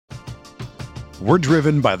We're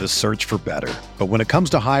driven by the search for better. But when it comes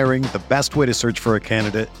to hiring, the best way to search for a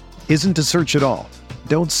candidate isn't to search at all.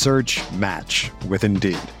 Don't search, match with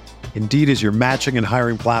Indeed. Indeed is your matching and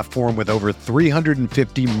hiring platform with over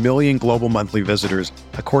 350 million global monthly visitors,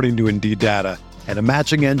 according to Indeed data, and a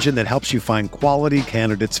matching engine that helps you find quality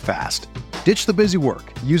candidates fast. Ditch the busy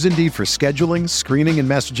work. Use Indeed for scheduling, screening, and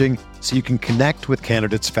messaging so you can connect with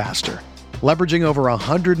candidates faster. Leveraging over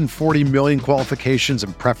 140 million qualifications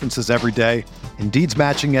and preferences every day, Indeed's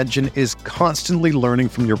matching engine is constantly learning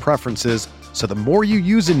from your preferences, so the more you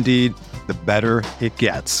use Indeed, the better it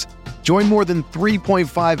gets. Join more than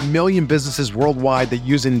 3.5 million businesses worldwide that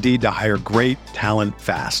use Indeed to hire great talent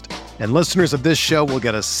fast. And listeners of this show will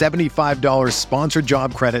get a $75 sponsored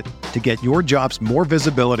job credit to get your jobs more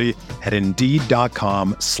visibility at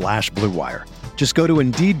Indeed.com/Blue Wire. Just go to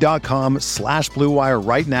Indeed.com/Blue Wire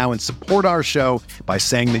right now and support our show by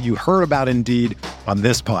saying that you heard about Indeed on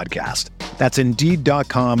this podcast. That's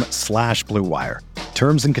Indeed.com/Blue Wire.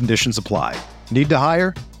 Terms and conditions apply. Need to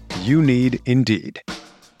hire? You need Indeed.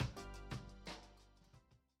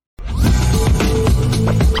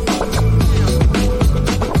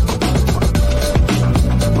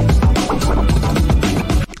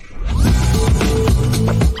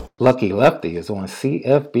 Lucky Lefty is on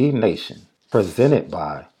CFB Nation, presented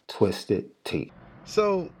by Twisted Tea.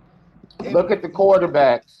 So, look at the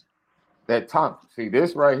quarterbacks that Tom. See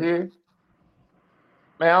this right here?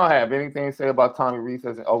 Man, I don't have anything to say about Tommy Rees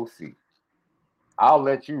as an OC. I'll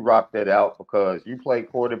let you rock that out because you play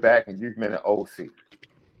quarterback and you've been an OC.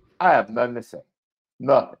 I have nothing to say.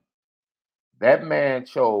 Nothing. That man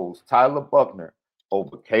chose Tyler Buckner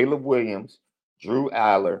over Caleb Williams, Drew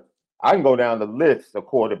Aller. I can go down the list of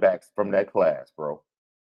quarterbacks from that class, bro.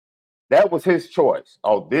 That was his choice.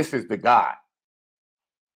 Oh, this is the guy.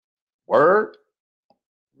 Word?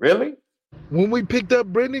 Really? When we picked up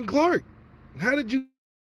Brendan Clark, how'd you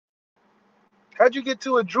get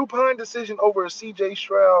to a Drew Pine decision over a CJ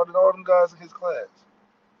Stroud and all them guys in his class?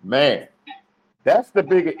 Man, that's the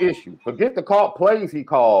bigger issue. Forget the plays he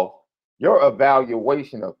called. Your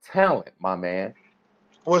evaluation of talent, my man.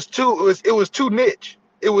 It was too niche.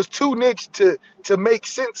 It was too niche to make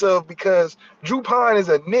sense of because Drew Pine is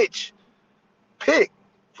a niche pick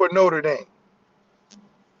for Notre Dame.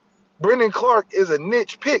 Brendan Clark is a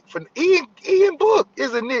niche pick for Ian Book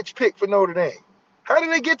is a niche pick for Notre Dame. How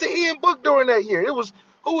did they get to Ian Book during that year? Who was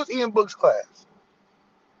Ian Book's class?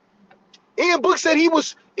 Ian Book said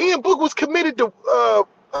Ian Book was committed to what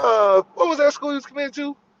was that school he was committed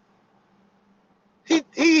to?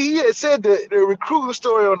 He had said the recruiting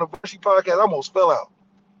story on the Bushy podcast. I almost fell out.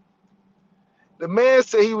 The man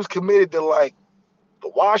said he was committed to like the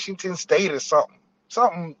Washington State or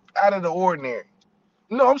something out of the ordinary.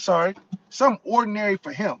 No, I'm sorry, something ordinary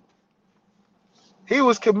for him. He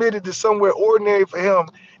was committed to somewhere ordinary for him,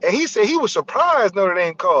 and he said he was surprised Notre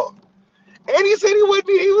Dame called. And he said he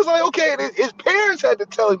was like, okay, his parents had to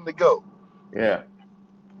tell him to go. Yeah.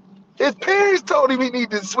 His parents told him he needed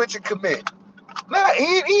to switch and commit. Nah,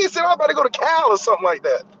 he said I'm about to go to Cal or something like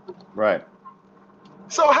that. Right.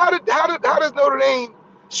 So how does Notre Dame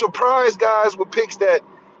surprise guys with picks that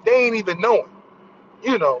they ain't even knowing?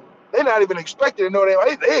 You know, they're not even expecting to know them.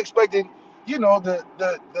 They expected, you know, the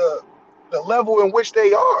level in which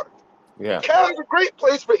they are. Yeah. Cal's a great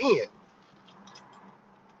place for Ian.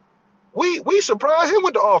 We surprised him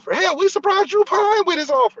with the offer. Hell, we surprised Drew Pine with his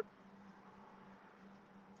offer.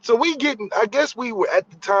 So I guess we were at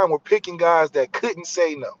the time we're picking guys that couldn't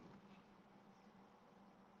say no.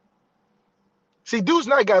 See, Deuce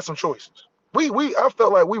Knight got some choices. I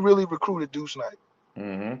felt like we really recruited Deuce Knight.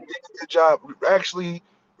 Mm-hmm. We did a good job. Actually,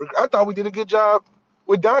 I thought we did a good job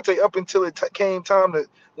with Dante up until it came time to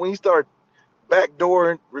when he started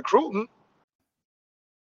backdooring recruiting.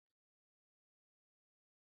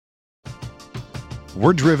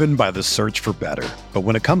 We're driven by the search for better. But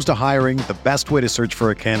when it comes to hiring, the best way to search for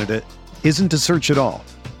a candidate isn't to search at all.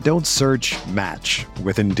 Don't search, match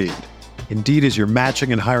with Indeed. Indeed is your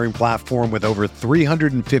matching and hiring platform with over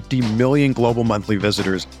 350 million global monthly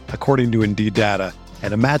visitors, according to Indeed data,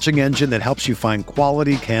 and a matching engine that helps you find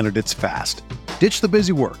quality candidates fast. Ditch the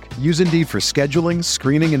busy work. Use Indeed for scheduling,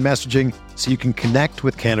 screening, and messaging so you can connect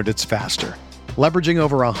with candidates faster. Leveraging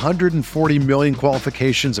over 140 million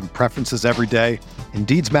qualifications and preferences every day,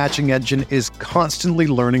 Indeed's matching engine is constantly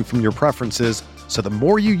learning from your preferences, so the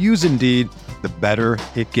more you use Indeed, the better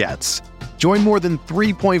it gets. Join more than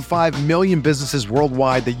 3.5 million businesses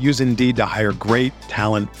worldwide that use Indeed to hire great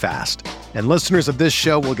talent fast. And listeners of this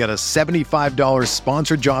show will get a $75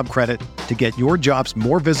 sponsored job credit to get your jobs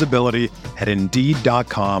more visibility at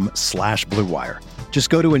Indeed.com/Blue Wire. Just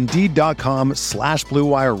go to Indeed.com/Blue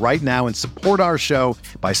Wire right now and support our show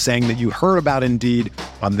by saying that you heard about Indeed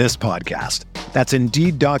on this podcast. That's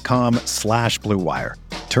Indeed.com/Blue Wire.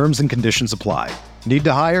 Terms and conditions apply. Need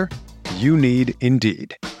to hire? You need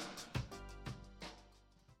Indeed.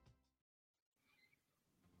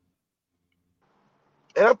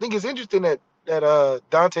 And I think it's interesting that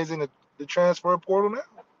Dante's in the transfer portal now.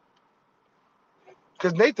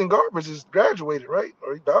 Because Nathan Garbers is graduated, right?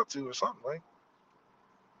 Or he's about to or something, right?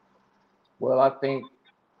 Well, I think,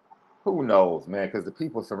 who knows, man, because the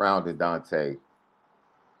people surrounding Dante,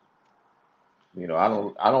 you know, I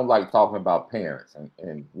don't like talking about parents.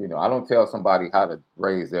 And you know, I don't tell somebody how to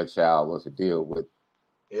raise their child or to deal with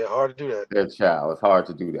hard to do that. Their child. It's hard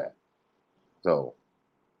to do that. So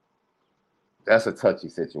that's a touchy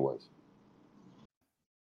situation.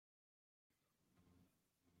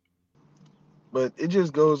 But it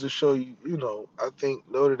just goes to show you, you know, I think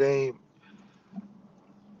Notre Dame,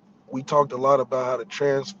 we talked a lot about how the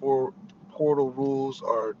transfer portal rules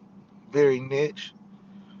are very niche,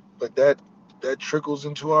 but that trickles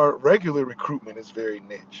into our regular recruitment is very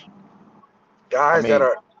niche. Guys that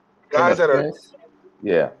are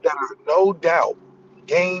no doubt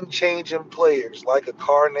game-changing players like a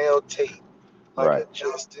Carnell Tate, like a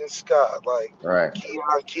Justin Scott, like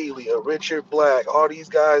Keon Keeley, a Richard Black, all these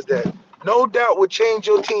guys that no doubt would change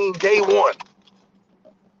your team day one.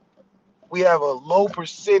 We have a low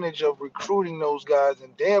percentage of recruiting those guys,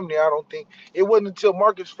 and damn near I don't think it wasn't until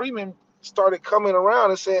Marcus Freeman started coming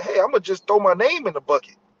around and saying, hey, I'm going to just throw my name in the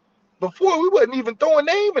bucket. Before, we wasn't even throwing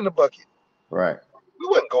name in the bucket. Right. We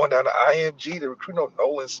wasn't going down to IMG to recruit no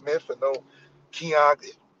Nolan Smith or no Keon.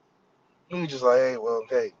 We were just like, hey, well,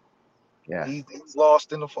 hey, he's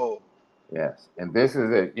lost in the fold. Yes, and this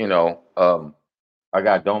is it. You know, I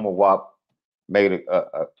got Doma Wap made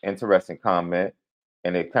a interesting comment,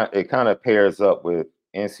 and it kind of pairs up with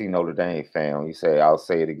NC Notre Dame fan. You say, I'll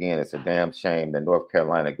say it again. It's a damn shame that North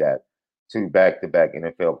Carolina got 2 back-to-back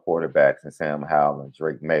NFL quarterbacks in Sam Howell and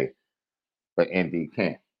Drake May, but ND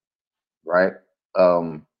can't. Right?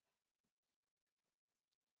 And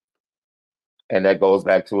that goes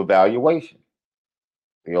back to evaluation.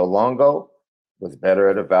 Theo Longo was better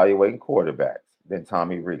at evaluating quarterbacks than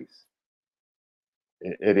Tommy Rees.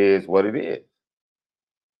 It is what it is.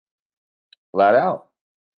 Flat out.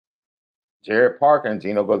 Jared Parker and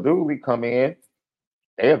Gino Guidugli come in,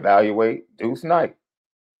 they evaluate Deuce Knight.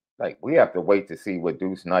 Like, we have to wait to see what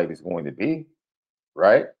Deuce Knight is going to be,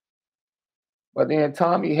 right? But then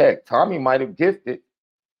Tommy might have gifted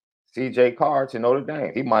CJ Carr to Notre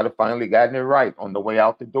Dame. He might have finally gotten it right on the way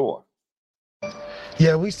out the door.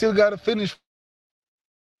 Yeah, we still got to finish.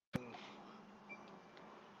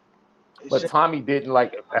 But Tommy didn't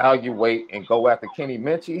evaluate and go after Kenny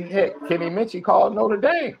Minchie. Heck, Kenny Minchie called Notre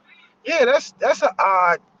Dame. Yeah, that's an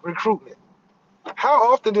odd recruitment.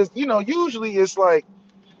 How often does, usually it's like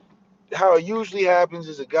how it usually happens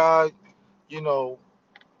is a guy,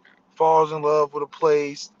 falls in love with a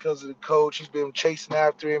place because of the coach. He's been chasing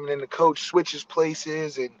after him, and then the coach switches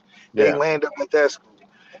places and they land up at that school.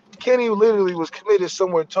 Kenny literally was committed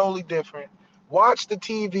somewhere totally different, watched the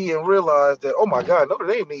TV and realized that, oh my God, Notre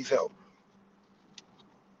Dame needs help.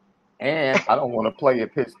 And I don't want to play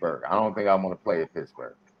at Pittsburgh. I don't think I want to play at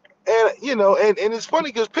Pittsburgh. And, and it's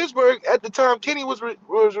funny because Pittsburgh, at the time Kenny was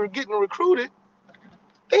getting recruited,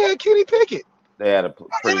 they had Kenny Pickett. They had a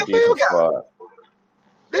pretty decent squad.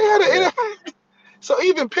 They had an NFL. So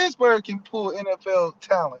even Pittsburgh can pull NFL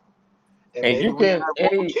talent. And you can,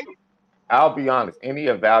 I'll be honest, any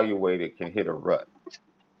evaluator can hit a rut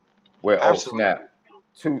where, snap,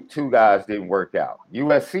 two guys didn't work out.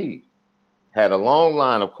 USC had a long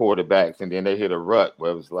line of quarterbacks, and then they hit a rut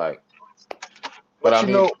where it was like, but I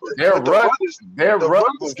mean, their rut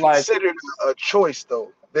was like considered a choice,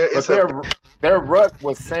 though. Their rut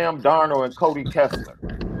was Sam Darnold and Cody Kessler.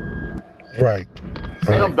 Right.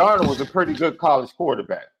 Sam Darnold was a pretty good college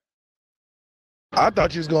quarterback. I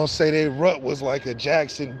thought you was gonna say their rut was like a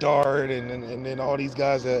Jackson Dart and then all these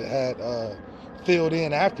guys that had filled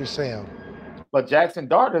in after Sam. But Jackson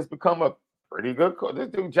Dart has become a pretty good coach. This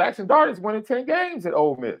dude, Jackson Dart, is winning 10 games at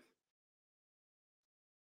Ole Miss.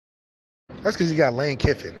 That's because you got Lane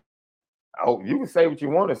Kiffin. Oh, you can say what you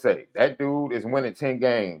want to say. That dude is winning 10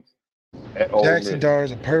 games at Ole Miss. Jackson Dart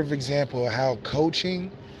is a perfect example of how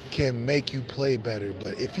coaching can make you play better.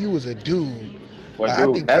 But if you was a dude, I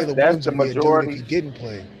think that's the majority. If you didn't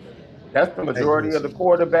play, that's the majority of the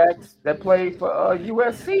quarterbacks that played for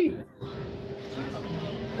USC.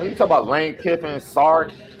 When you talk about Lane Kiffin,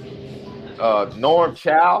 Sark, Norm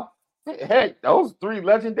Chow, heck, those 3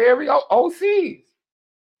 legendary OCs.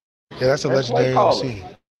 Yeah, that's a legendary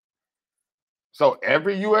OC. So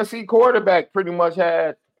every USC quarterback pretty much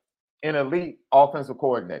had an elite offensive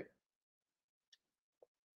coordinator.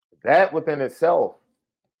 That within itself,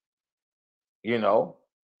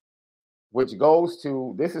 which goes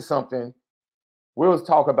to, this is something, we'll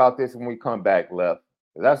talk about this when we come back, Left.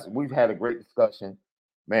 We've had a great discussion.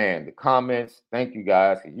 Man, the comments, thank you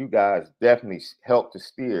guys. You guys definitely helped to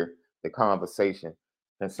steer the conversation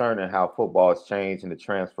concerning how football has changed in the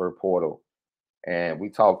transfer portal. And we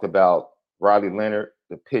talked about Riley Leonard,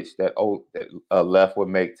 the pitch that Left would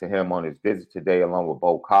make to him on his visit today, along with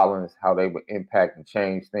Bo Collins, how they would impact and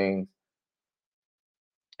change things.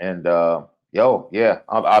 And I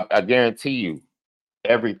guarantee you,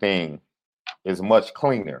 everything is much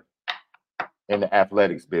cleaner in the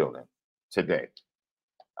athletics building today.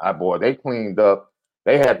 They cleaned up.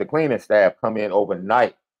 They had the cleaning staff come in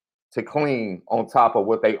overnight to clean on top of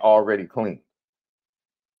what they already cleaned.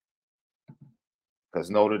 Because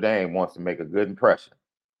Notre Dame wants to make a good impression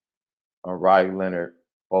on Riley Leonard,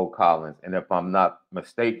 Bo Collins. And if I'm not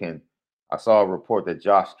mistaken, I saw a report that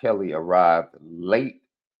Josh Kelly arrived late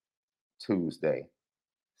Tuesday.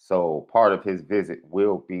 So part of his visit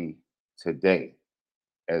will be today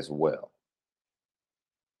as well.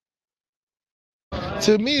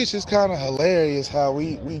 To me, it's just kind of hilarious how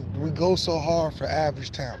we go so hard for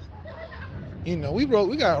average talent. We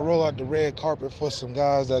gotta roll out the red carpet for some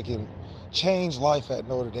guys that can change life at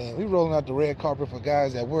Notre Dame. We rolling out the red carpet for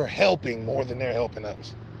guys that we're helping more than they're helping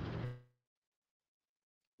us.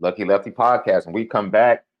 Lucky Lefty podcast. When we come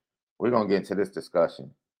back, we're gonna get into this discussion.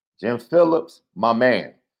 Jim Phillips, my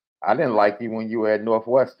man. I didn't like you when you were at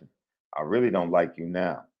Northwestern. I really don't like you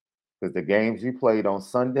now. Because the games you played on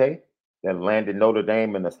Sunday that landed Notre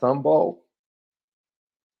Dame in the Sun Bowl,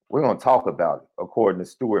 we're going to talk about it, according to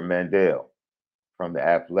Stuart Mandel from The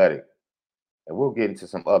Athletic. And we'll get into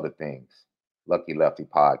some other things. Lucky Lefty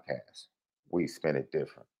podcast. We spin it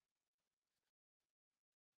different.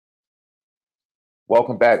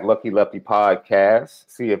 Welcome back, Lucky Lefty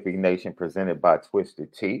podcast, CFB Nation presented by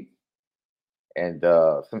Twisted Tea. And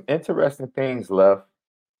some interesting things left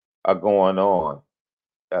are going on.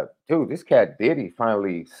 Dude, this cat Diddy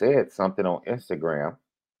finally said something on Instagram,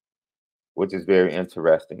 which is very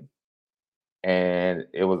interesting. And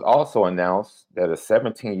it was also announced that a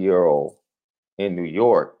 17-year-old in New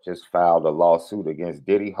York just filed a lawsuit against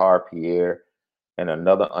Diddy, Pierre, and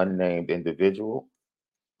another unnamed individual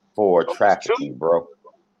for trafficking, bro.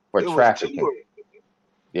 For trafficking.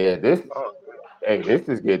 Yeah, this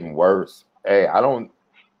is getting worse. Hey, I don't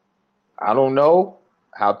know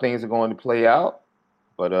how things are going to play out,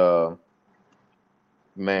 but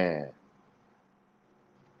man.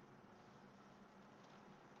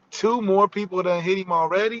 2 more people done hit him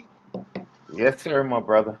already? Yes, sir, my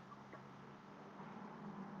brother.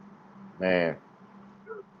 Man.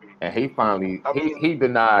 And he finally he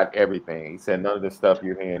denied everything. He said none of the stuff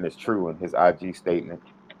you're hearing is true in his IG statement.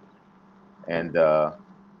 And yeah.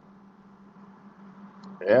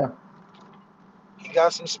 He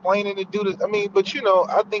got some explaining to do. But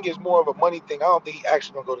I think it's more of a money thing. I don't think he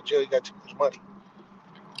actually gonna go to jail. He got too much money.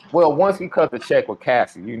 Well, once he cut the check with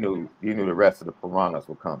Cassie, you knew the rest of the piranhas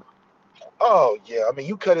were coming. Oh yeah,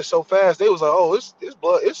 you cut it so fast. They was like, oh, it's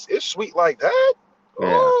blood, it's sweet like that.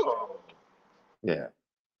 Yeah. Oh. Yeah.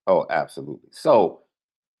 Oh, absolutely. So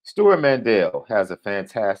Stuart Mandel has a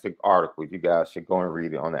fantastic article. You guys should go and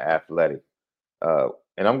read it on The Athletic. And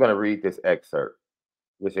I'm going to read this excerpt,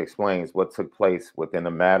 which explains what took place within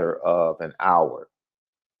a matter of an hour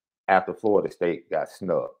after Florida State got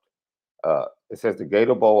snubbed. It says the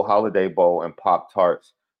Gator Bowl, Holiday Bowl, and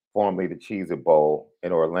Pop-Tarts, formerly the Cheez-It Bowl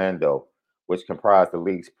in Orlando, which comprise the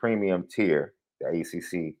league's premium tier, the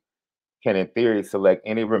ACC, can in theory select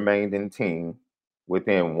any remaining team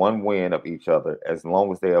within 1 win of each other as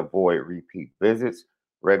long as they avoid repeat visits,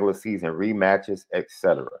 regular season rematches,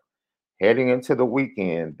 etc. Heading into the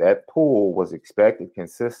weekend, that pool was expected to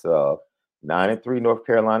consist of 9-3 North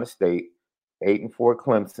Carolina State, 8-4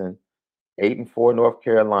 Clemson, 8-4 North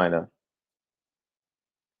Carolina,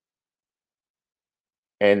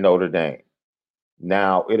 and Notre Dame.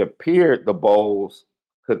 Now, it appeared the bowls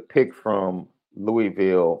could pick from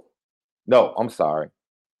Louisville. No, I'm sorry.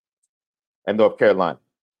 And North Carolina.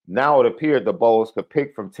 Now it appeared the bowls could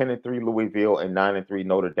pick from 10-3 Louisville and 9-3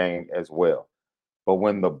 Notre Dame as well. But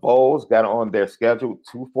when the bowls got on their scheduled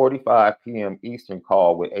 2:45 p.m. Eastern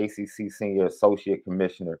call with ACC Senior Associate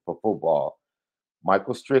Commissioner for Football,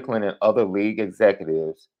 Michael Strickland, and other league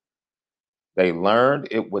executives, they learned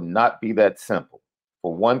it would not be that simple.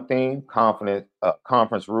 For one thing,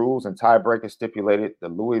 conference rules and tiebreakers stipulated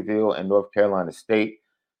that Louisville and North Carolina State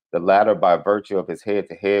The latter, by virtue of his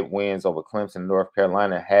head-to-head wins over Clemson and North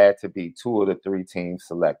Carolina, had to be 2 of the 3 teams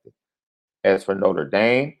selected. As for Notre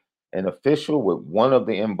Dame, an official with one of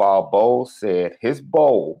the involved bowls said his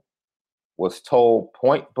bowl was told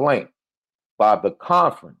point blank by the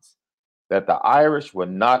conference that the Irish were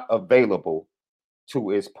not available to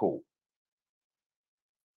his pool.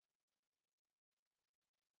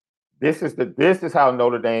 This is how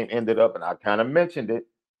Notre Dame ended up, and I kind of mentioned it.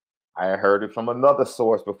 I heard it from another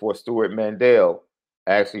source before Stuart Mandel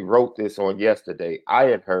actually wrote this on yesterday. I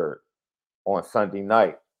had heard on Sunday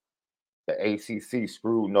night the ACC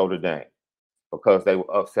screwed Notre Dame because they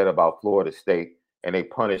were upset about Florida State, and they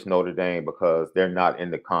punished Notre Dame because they're not in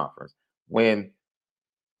the conference. When,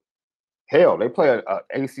 hell, they play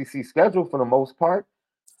an ACC schedule for the most part,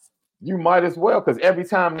 you might as well, because every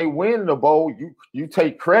time they win the bowl, you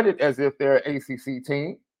take credit as if they're an ACC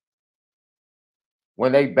team.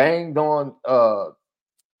 When they banged on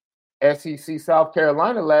SEC South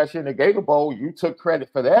Carolina last year in the Gator Bowl, you took credit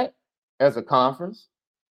for that as a conference.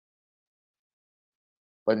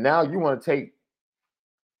 But now you want to take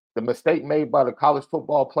the mistake made by the College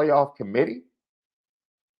Football Playoff Committee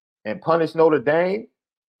and punish Notre Dame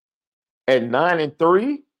at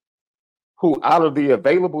 9-3, who out of the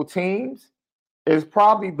available teams is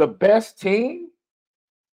probably the best team.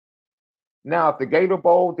 Now, if the Gator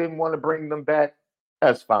Bowl didn't want to bring them back,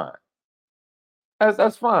 that's fine.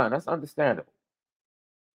 That's fine. That's understandable.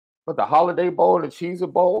 But the Holiday Bowl and the Cheezer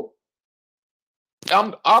Bowl,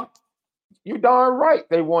 you darn right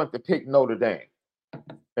they want to pick Notre Dame.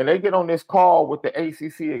 And they get on this call with the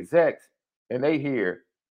ACC execs, and they hear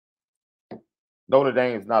Notre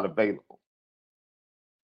Dame's not available.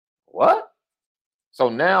 What? So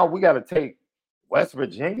now we got to take West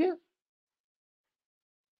Virginia?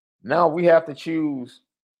 Now we have to choose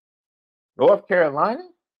North Carolina?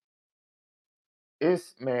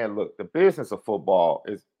 Look, the business of football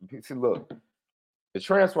is, look, the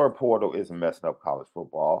transfer portal isn't messing up college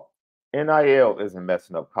football. NIL isn't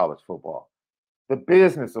messing up college football. The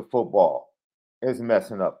business of football is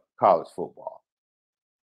messing up college football.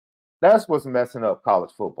 That's what's messing up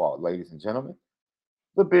college football, ladies and gentlemen.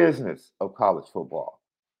 The business of college football.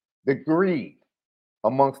 The greed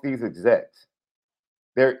amongst these execs.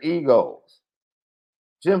 Their egos.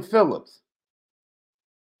 Jim Phillips.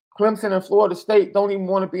 Clemson and Florida State don't even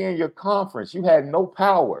want to be in your conference. You had no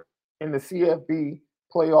power in the CFB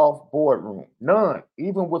playoff boardroom. None.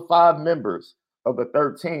 Even with 5 members of the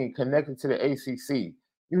 13 connected to the ACC,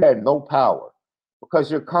 you had no power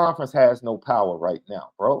because your conference has no power right now,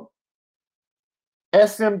 bro.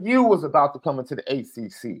 SMU was about to come into the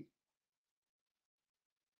ACC.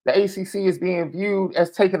 The ACC is being viewed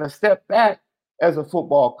as taking a step back as a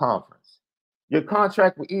football conference. Your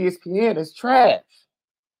contract with ESPN is trash.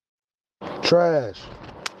 Trash.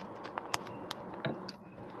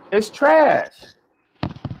 It's trash.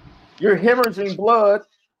 You're hemorrhaging blood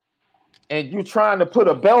and you're trying to put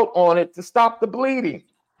a belt on it to stop the bleeding.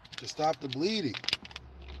 To stop the bleeding.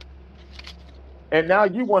 And now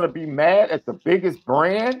you want to be mad at the biggest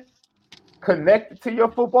brand connected to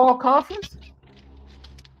your football conference?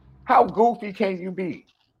 How goofy can you be?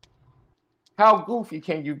 How goofy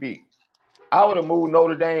can you be? I would have moved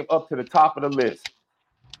Notre Dame up to the top of the list.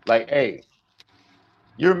 Like, hey,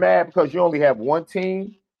 you're mad because you only have one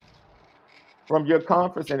team from your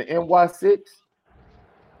conference in the NY6?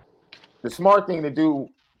 The smart thing to do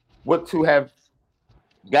would to have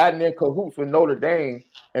gotten in cahoots with Notre Dame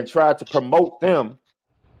and tried to promote them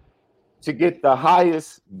to get the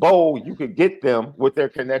highest bowl you could get them with their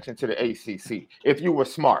connection to the ACC, if you were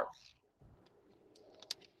smart.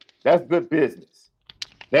 That's good business.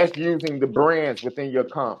 That's using the brands within your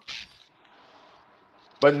conference.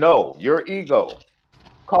 But no, your ego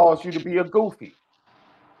caused you to be a goofy.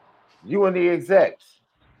 You and the execs,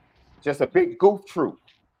 just a big goof troop.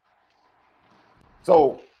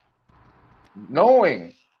 So,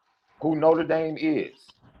 knowing who Notre Dame is,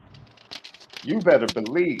 you better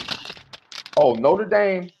believe, Notre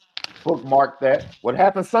Dame bookmarked that. What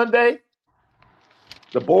happened Sunday?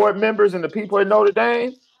 The board members and the people at Notre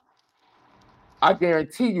Dame, I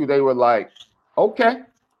guarantee you they were like, okay,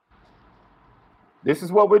 this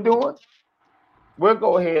is what we're doing. We'll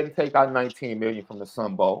go ahead and take our $19 million from the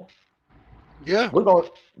Sun Bowl. Yeah. We're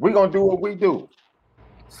gonna do what we do.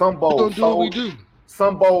 Sun Bowl is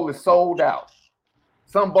sold out.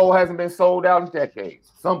 Sun Bowl hasn't been sold out in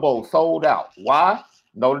decades. Sun Bowl sold out. Why?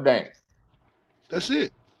 Notre Dame. That's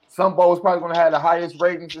it. Sun Bowl is probably going to have the highest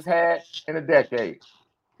ratings it's had in a decade.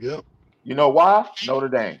 Yep. You know why? Notre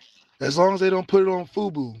Dame. As long as they don't put it on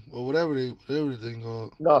FUBU or whatever the thing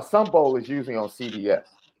called. No, Sun Bowl is usually on CBS.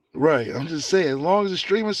 Right. I'm just saying, as long as the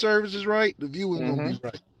streaming service is right, the viewing gonna be Mm-hmm.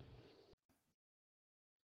 right.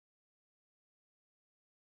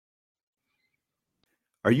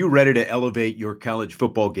 Are you ready to elevate your college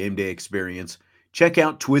football game day experience? Check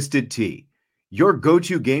out Twisted Tea, your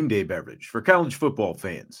go-to game day beverage for college football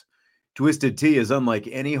fans. Twisted Tea is unlike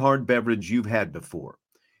any hard beverage you've had before.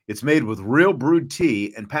 It's made with real brewed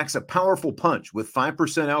tea and packs a powerful punch with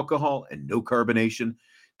 5% alcohol and no carbonation,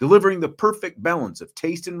 delivering the perfect balance of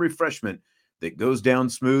taste and refreshment that goes down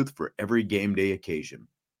smooth for every game day occasion.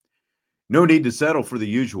 No need to settle for the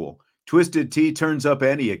usual. Twisted Tea turns up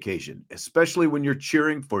any occasion, especially when you're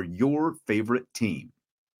cheering for your favorite team.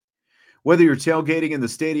 Whether you're tailgating in the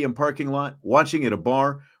stadium parking lot, watching at a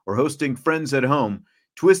bar, or hosting friends at home,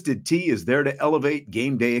 Twisted Tea is there to elevate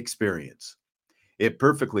game day experience. It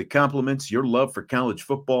perfectly complements your love for college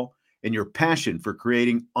football and your passion for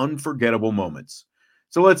creating unforgettable moments.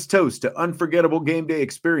 So let's toast to unforgettable game day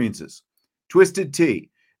experiences. Twisted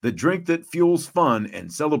Tea, the drink that fuels fun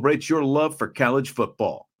and celebrates your love for college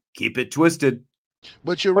football. Keep it twisted.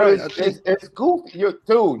 But you're But right. I think it's goofy. You're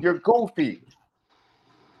goofy.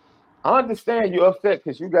 I understand you're upset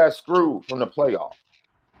because you got screwed from the playoff.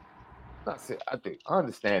 I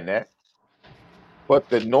understand that. But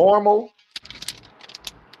the normal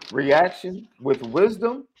reaction with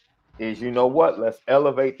wisdom is, you know what? Let's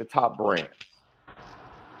elevate the top brands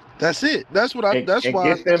that's it. That's what I. and, That's and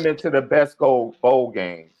why. get them into the best bowl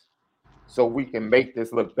games so we can make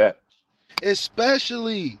this look better.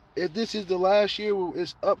 Especially if this is the last year where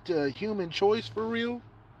it's up to a human choice for real.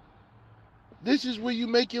 This is where you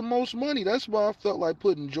make your most money. That's why I felt like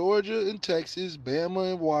putting Georgia and Texas,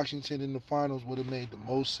 Bama and Washington in the finals would have made the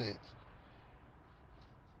most sense.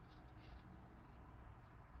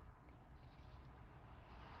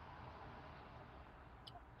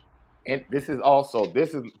 And this is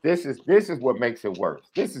what makes it worse.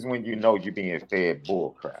 This is when you know you're being fed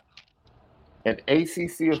bull crap. An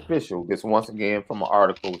ACC official, this once again from an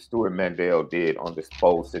article Stuart Mandel did on this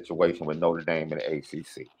bowl situation with Notre Dame and the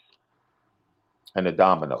ACC and the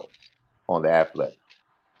dominoes on the athletic.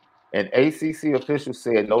 An ACC official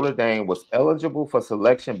said Notre Dame was eligible for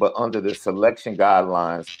selection, but under the selection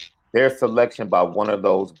guidelines, their selection by one of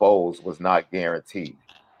those bowls was not guaranteed.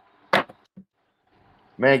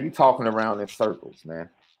 Man, you talking around in circles, man.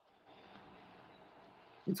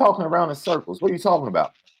 You talking around in circles. What are you talking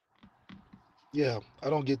about? Yeah, I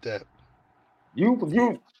don't get that. You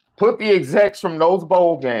put the execs from those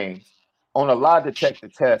bowl games on a lie detector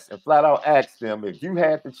test and flat out ask them if you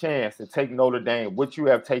had the chance to take Notre Dame, would you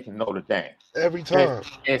have taken Notre Dame? Every And, time.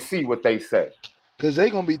 and see what they say. Because they're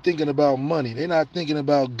going to be thinking about money. They're not thinking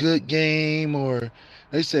about good game or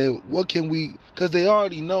they say, what can we, because they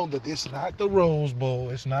already know that it's not the Rose Bowl.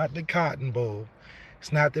 It's not the Cotton Bowl.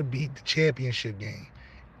 It's not the beat the championship game.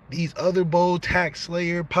 These other bowl, Tax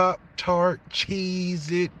Slayer, Pop Tart,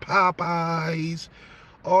 Cheez It, Popeyes,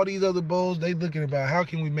 all these other bowls, they looking about how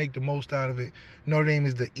can we make the most out of it. Notre Dame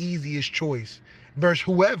is the easiest choice versus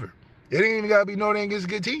whoever. It ain't even got to be Notre Dame against a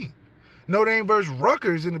good team. Notre Dame versus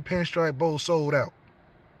Rutgers in the Pinstripe Bowl sold out.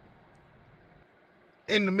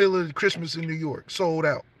 In the middle of Christmas in New York, sold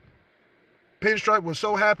out. Pinstripe was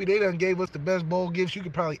so happy they done gave us the best bowl gifts you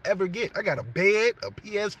could probably ever get. I got a bed, a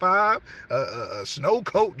PS5, a snow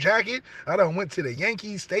coat jacket. I done went to the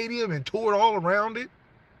Yankees Stadium and toured all around it.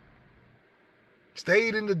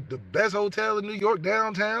 Stayed in the best hotel in New York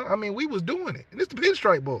downtown. I mean, we was doing it. And it's the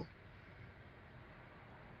Pinstripe Bowl.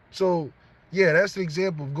 So, yeah, that's the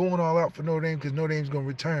example of going all out for Notre Dame because Notre Dame's going to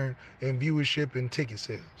return in viewership and ticket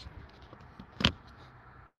sales.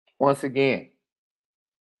 Once again,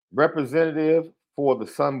 representative for the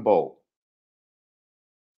Sun Bowl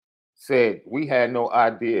said we had no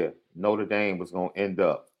idea Notre Dame was going to end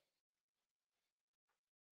up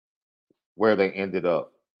where they ended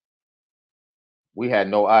up. We had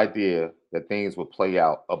no idea that things would play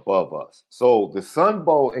out above us. So the Sun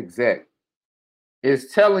Bowl exec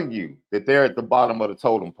is telling you that they're at the bottom of the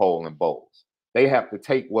totem pole in bowls. They have to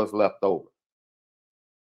take what's left over.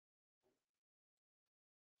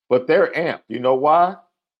 But they're amped. You know why?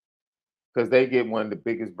 Because they get one of the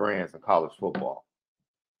biggest brands in college football.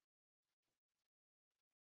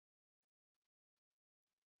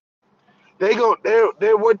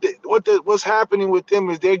 What's happening with them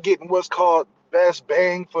is they're getting what's called best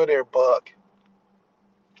bang for their buck.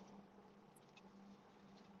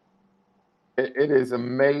 It is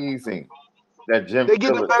amazing that Jim They're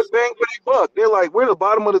getting the Phillips, best bang for their buck. They're like, we're the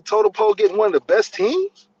bottom of the totem pole getting one of the best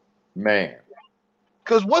teams. man.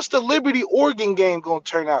 Because what's the Liberty Oregon game going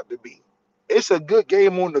to turn out to be? It's a good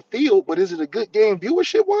game on the field, but is it a good game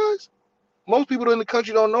viewership wise? Most people in the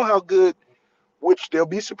country don't know how good which they'll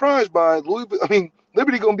be surprised by.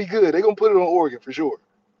 Liberty gonna be good. They're gonna put it on Oregon for sure.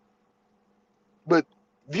 But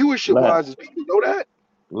viewership wise, does people know that?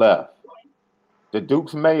 Left. The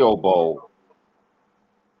Duke's Mayo Bowl,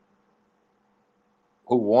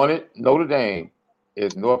 who won it, Notre Dame,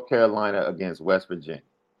 is North Carolina against West Virginia.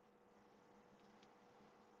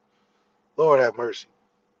 Lord have mercy.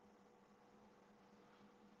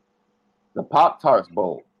 The Pop-Tarts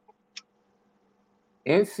Bowl,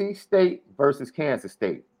 NC State versus Kansas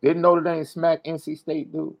State. Didn't Notre Dame smack NC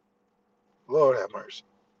State, dude? Lord have mercy.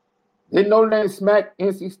 Didn't Notre Dame smack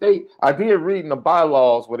NC State? I did read in the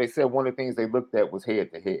bylaws where they said one of the things they looked at was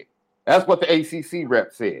head-to-head. That's what the ACC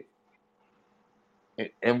rep said.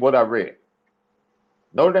 And what I read.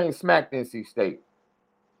 Notre Dame smacked NC State.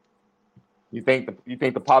 You think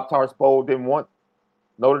the Pop-Tarts Bowl didn't want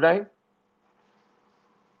Notre Dame?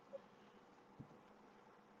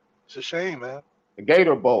 It's a shame, man. The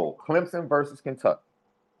Gator Bowl, Clemson versus Kentucky.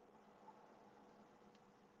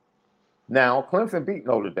 Now, Clemson beat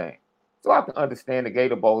Notre Dame. So I can understand the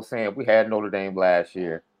Gator Bowl saying we had Notre Dame last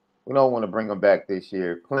year. We don't want to bring them back this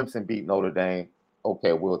year. Clemson beat Notre Dame.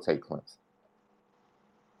 Okay, we'll take Clemson.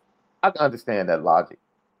 I can understand that logic.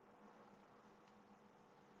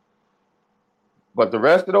 But the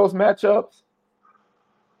rest of those matchups,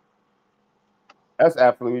 that's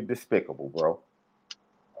absolutely despicable, bro.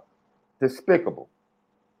 Despicable.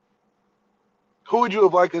 Who would you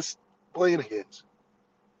have liked us playing against?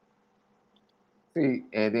 See,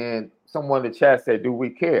 and then someone in the chat said, do we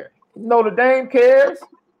care? Notre Dame cares.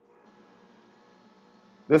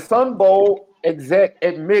 The Sun Bowl exec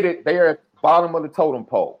admitted they are at the bottom of the totem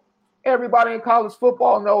pole. Everybody in college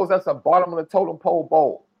football knows that's a bottom of the totem pole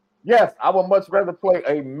bowl. Yes, I would much rather play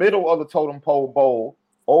a middle of the totem pole bowl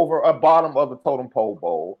over a bottom of the totem pole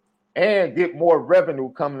bowl and get more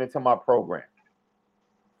revenue coming into my program.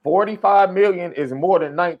 $45 million is more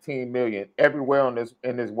than $19 million everywhere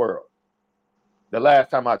in this world. The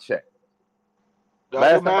last time I checked.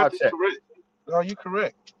 Last time I checked. No, you're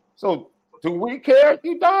correct. So do we care?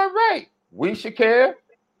 You darn right. We should care,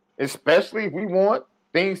 especially if we want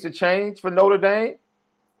things to change for Notre Dame.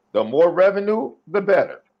 The more revenue, the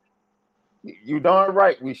better. You darn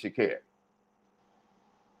right we should care.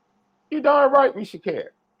 You darn right we should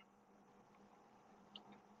care.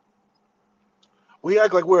 We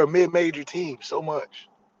act like we're a mid-major team so much.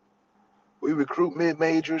 We recruit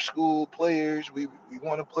mid-major school players. We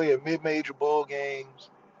want to play at mid-major bowl games.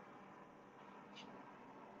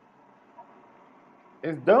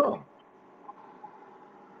 It's dumb.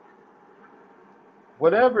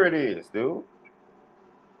 Whatever it is, dude.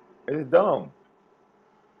 It's dumb.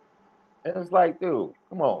 And it's like, dude,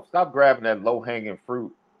 come on, stop grabbing that low-hanging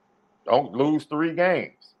fruit. Don't lose 3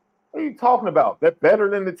 games. What are you talking about? They're better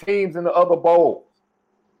than the teams in the other bowls,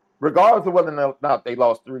 regardless of whether or not they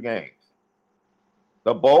lost 3 games.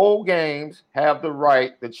 The bowl games have the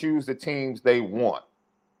right to choose the teams they want.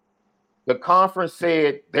 The conference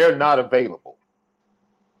said they're not available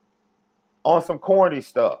on some corny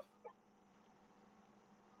stuff.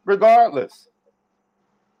 Regardless,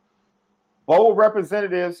 bowl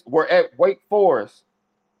representatives were at Wake Forest,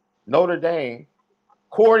 Notre Dame,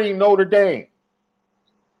 courting Notre Dame.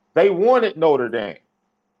 They wanted Notre Dame.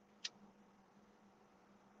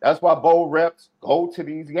 That's why bowl reps go to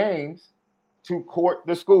these games to court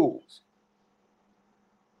the schools.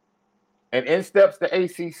 And in steps the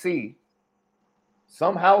ACC,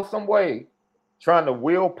 somehow, some way, trying to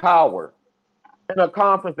wield power in a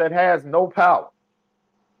conference that has no power.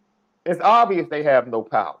 It's obvious they have no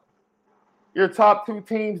power. Your top 2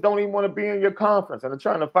 teams don't even want to be in your conference, and they're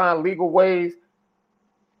trying to find legal ways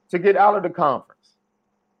to get out of the conference.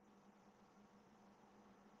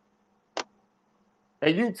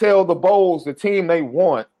 And you tell the Bowls, the team they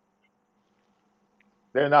want,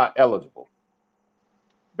 they're not eligible.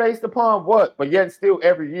 Based upon what? But yet still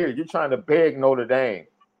every year you're trying to beg Notre Dame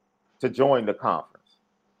to join the conference.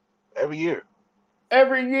 Every year.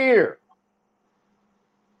 Every year.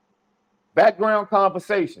 Background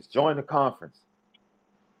conversations, join the conference.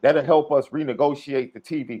 That'll help us renegotiate the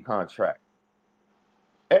TV contract.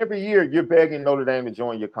 Every year you're begging Notre Dame to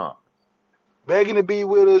join your conference. Begging to be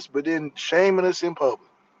with us, but then shaming us in public.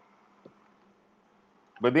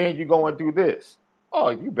 But then you go and do this. Oh,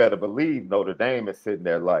 you better believe Notre Dame is sitting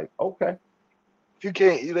there like, okay. If you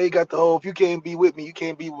can't, they got the whole, if you can't be with me, you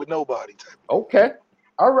can't be with nobody type. Okay.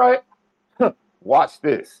 All right. Watch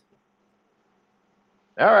this.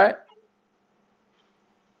 All right.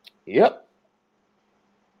 Yep.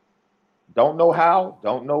 Don't know how,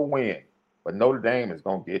 don't know when, but Notre Dame is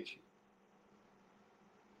going to get you.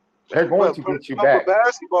 They're going to get you back. For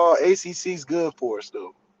basketball, ACC's good for us,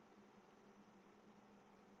 though.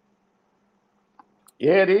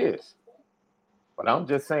 Yeah, it is. But I'm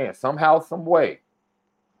just saying, somehow, some way,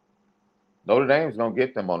 Notre Dame's gonna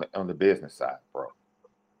get them on the business side, bro.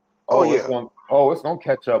 Oh It's yeah, gonna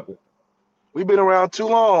catch up with them. we've been around too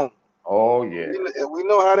long. Oh yeah, We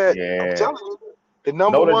know how that. I'm yeah. telling you, the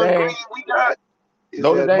number Notre one Dame, green we got is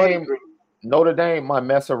Notre that money Dame, green. Notre Dame might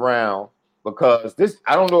mess around because this.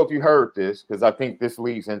 I don't know if you heard this because I think this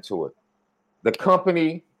leads into it. The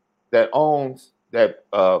company that owns that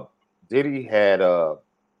Diddy had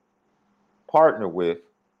partnered with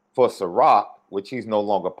for Ciroc, which he's no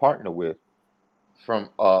longer partnered with, from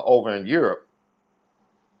over in Europe.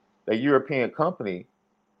 The European company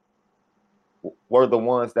were the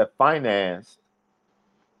ones that financed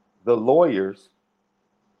the lawyers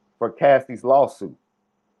for Cassie's lawsuit.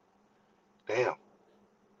 Damn.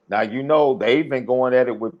 Now you know they've been going at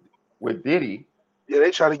it with Diddy. Yeah,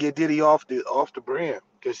 they trying to get Diddy off the brand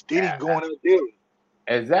because Diddy going out there.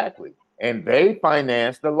 Exactly. And they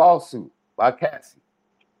financed the lawsuit by Cassie.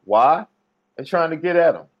 Why? They're trying to get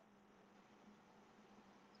at him.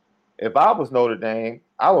 If I was Notre Dame,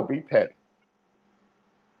 I would be petty.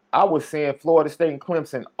 I would send Florida State and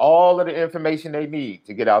Clemson all of the information they need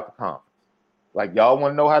to get out the conference. Like, y'all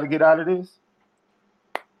want to know how to get out of this?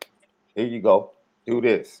 Here you go. Do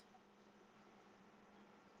this.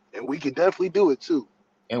 And we can definitely do it too.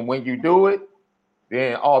 And when you do it,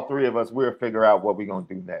 then all three of us will figure out what we're gonna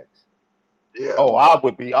do next. Yeah. I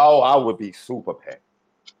would be super petty.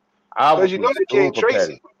 Because you know they can't trace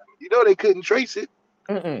it. You know they couldn't trace it.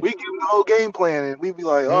 Mm-mm. We give them the whole game plan and we be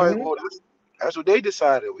like, all right, Mhm. well, that's what they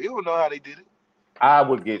decided. We don't know how they did it. I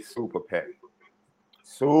would get super petty.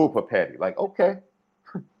 Super petty. Like, okay,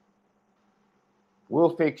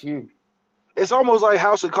 we'll fix you. It's almost like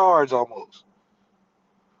House of Cards almost.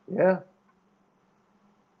 Yeah.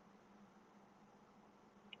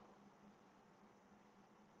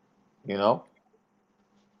 You know,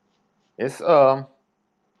 it's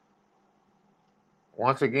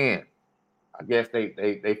once again, I guess they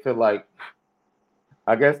feel like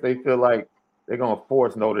they're gonna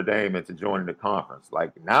force Notre Dame into joining the conference.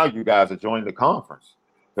 Like, now you guys are joining the conference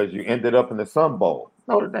because you ended up in the Sun Bowl.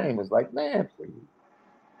 Notre Dame is like, man, please.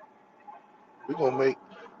 We're gonna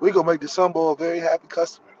make the Sun Bowl a very happy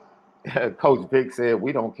customer. Coach Vic said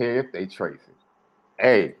we don't care if they trace it.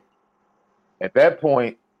 Hey, at that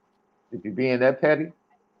point, if you're being that petty,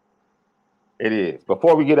 it is.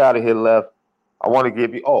 Before we get out of here, Left, I want to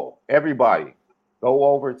give you, everybody, go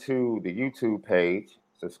over to the YouTube page,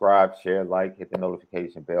 subscribe, share, like, hit the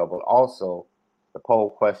notification bell, but also the poll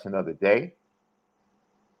question of the day.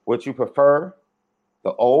 Would you prefer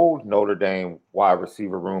the old Notre Dame wide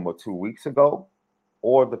receiver room of 2 weeks ago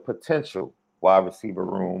or the potential wide receiver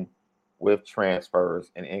room with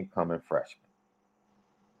transfers and incoming freshmen?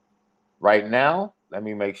 Right now, let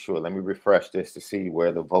me refresh this to see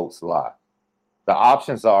where the votes lie. The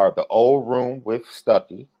options are the old room with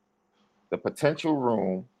Stuckey, the potential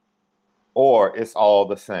room, or it's all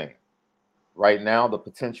the same. Right now, the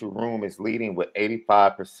potential room is leading with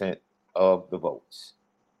 85% of the votes.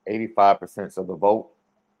 85% of the vote.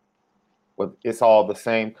 With it's all the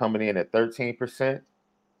same coming in at 13%.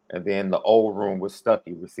 And then the old room with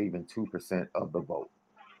Stuckey receiving 2% of the vote.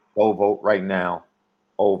 Go vote right now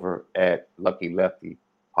over at Lucky Lefty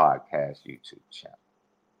Podcast YouTube channel.